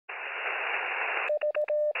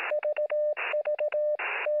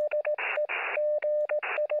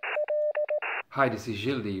Hi, this is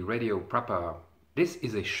Gilles, the radio prepper. This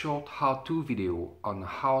is a short how-to video on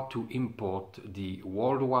how to import the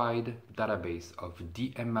worldwide database of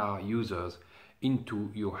DMR users into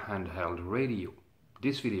your handheld radio.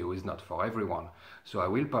 This video is not for everyone, so I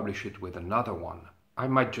will publish it with another one. I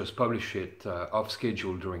might just publish it off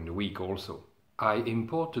schedule during the week also. I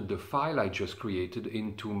imported the file I just created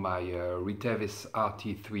into my Retevis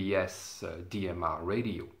RT3S DMR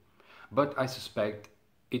radio, but I suspect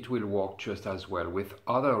it will work just as well with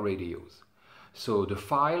other radios. So the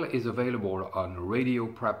file is available on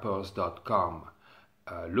radiopreppers.com.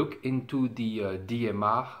 Look into the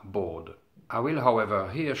DMR board. I will, however,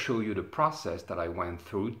 here show you the process that I went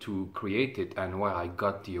through to create it and where I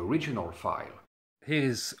got the original file.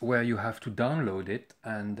 Here's where you have to download it,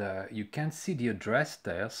 and you can see the address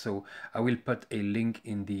there, so I will put a link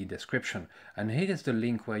in the description. And here is the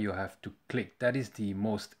link where you have to click. That is the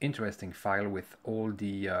most interesting file with all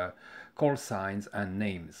the call signs and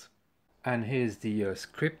names. And here's the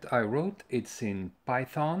script I wrote. It's in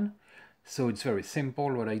Python, so it's very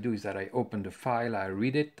simple. What I do is that I open the file, I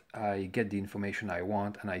read it, I get the information I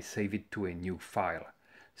want, and I save it to a new file.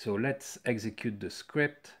 So let's execute the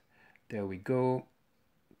script. There we go.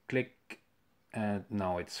 Click, and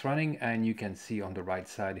now it's running, and you can see on the right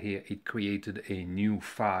side here it created a new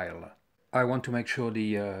file. I want to make sure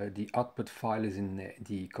the output file is in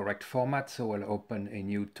the correct format, so I'll open a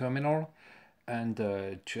new terminal and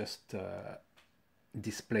just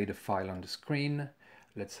display the file on the screen.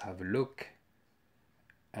 Let's have a look,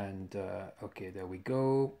 and okay, there we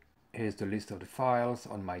go. Here's the list of the files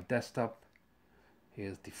on my desktop.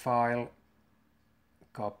 Here's the file.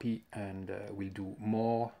 Copy, and we'll do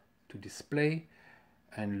more to display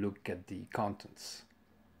and look at the contents.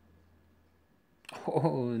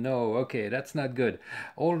 Oh no, okay, that's not good.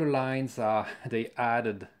 All the lines are,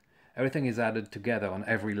 everything is added together on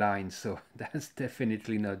every line, so that's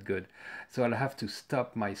definitely not good. So I'll have to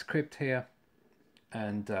stop my script here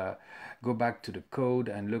and go back to the code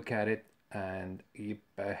and look at it, and here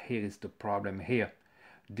is the problem here.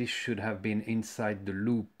 This should have been inside the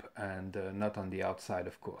loop and not on the outside,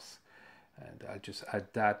 of course. And I'll just add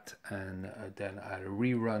that, and then I'll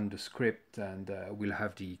rerun the script, and we'll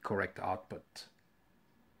have the correct output.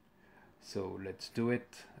 So let's do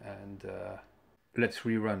it, and let's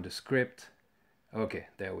rerun the script. Okay,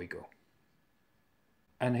 there we go.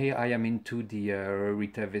 And here I am into the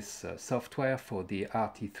Retevis software for the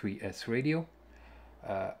RT3S radio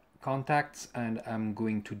contacts, and I'm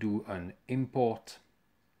going to do an import.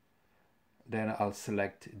 Then I'll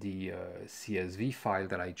select the CSV file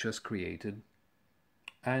that I just created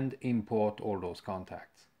and import all those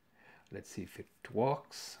contacts. Let's see if it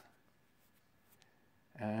works.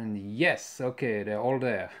 And yes, okay, they're all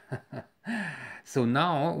there. So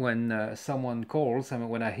now when someone calls, and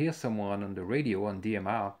when I hear someone on the radio on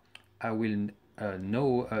DMR, I will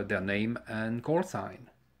know their name and call sign.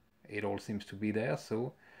 It all seems to be there,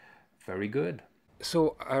 so very good.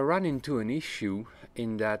 So I ran into an issue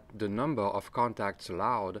in that the number of contacts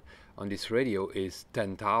allowed on this radio is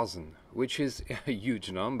 10,000, which is a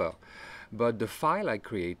huge number. But the file I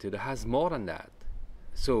created has more than that.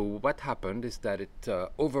 So what happened is that it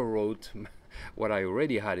overwrote what I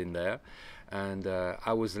already had in there, and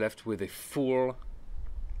I was left with a full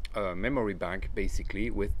memory bank,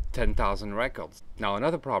 basically, with 10,000 records. Now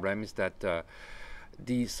another problem is that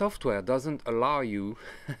the software doesn't allow you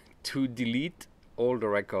to delete all the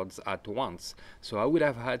records at once, so I would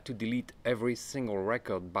have had to delete every single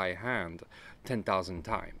record by hand 10,000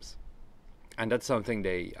 times, and that's something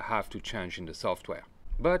they have to change in the software.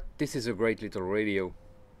 But this is a great little radio.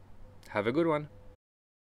 Have a good one.